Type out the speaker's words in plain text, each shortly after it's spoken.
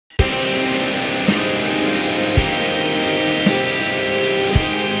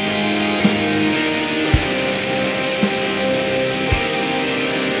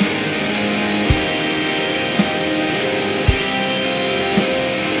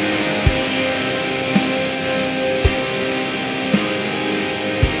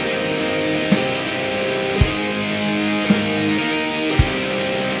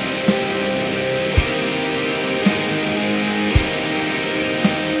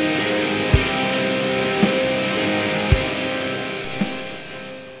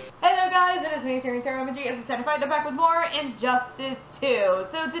guys, I'm back with more Injustice 2.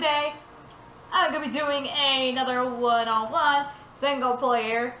 So today, I'm going to be doing another one-on-one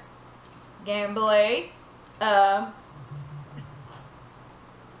single-player gameplay. There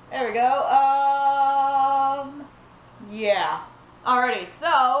we go. Yeah. Alrighty,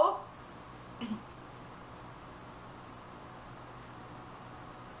 so...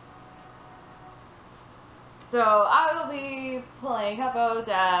 So, I will be playing Huffos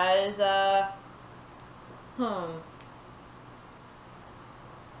as,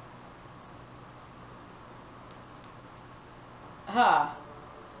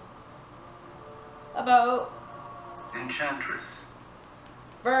 about... Enchantress.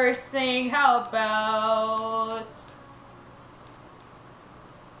 First thing, how about...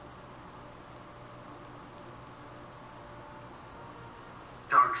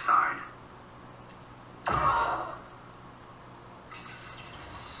 Darkseid.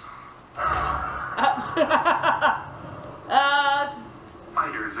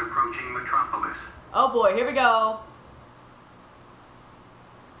 Fighters approaching Metropolis. Oh boy, here we go.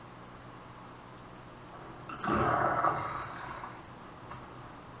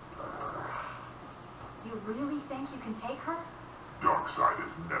 You really think you can take her? Darkseid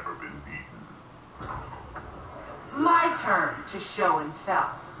has never been beaten. My turn to show and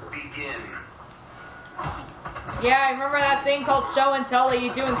tell. Begin. Yeah, I remember that thing called show and tell that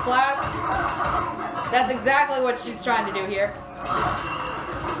you do in class? That's exactly what she's trying to do here.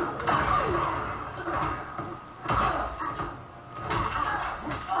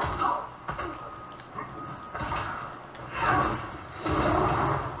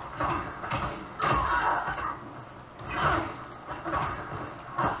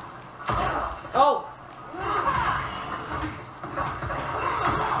 Oh!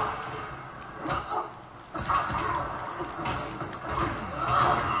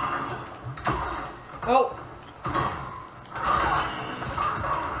 Oh!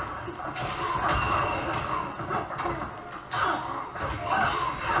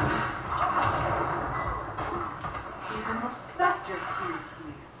 Even the specter proves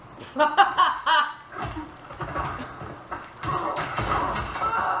you.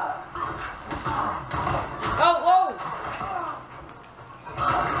 Oh, whoa!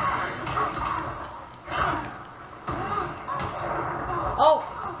 Oh!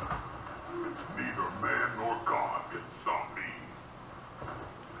 Neither man nor God can stop me.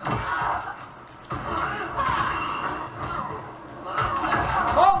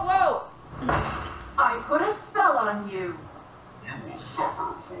 Whoa, whoa! I put a spell on you. You will suffer,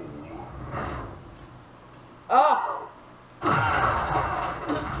 fool. Oh!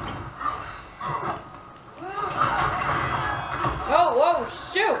 Oh, whoa,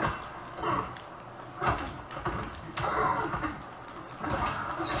 shoot!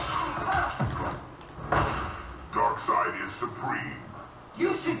 Darkseid is supreme. You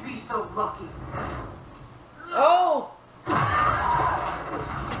should be so lucky. Oh!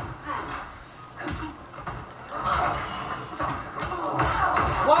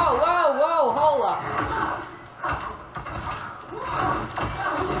 Whoa, whoa, whoa, hold up.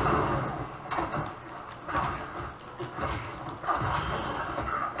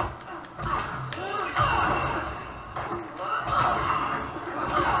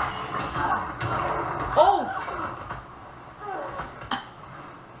 Oh!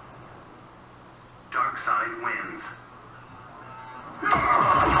 Darkseid wins.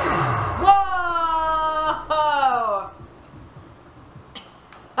 Whoa!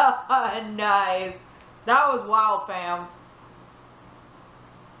 Nice. That was wild, fam.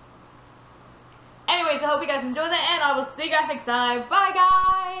 Anyways, I hope you guys enjoyed that, and I will see you guys next time. Bye,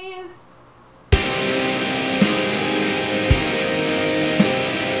 guys!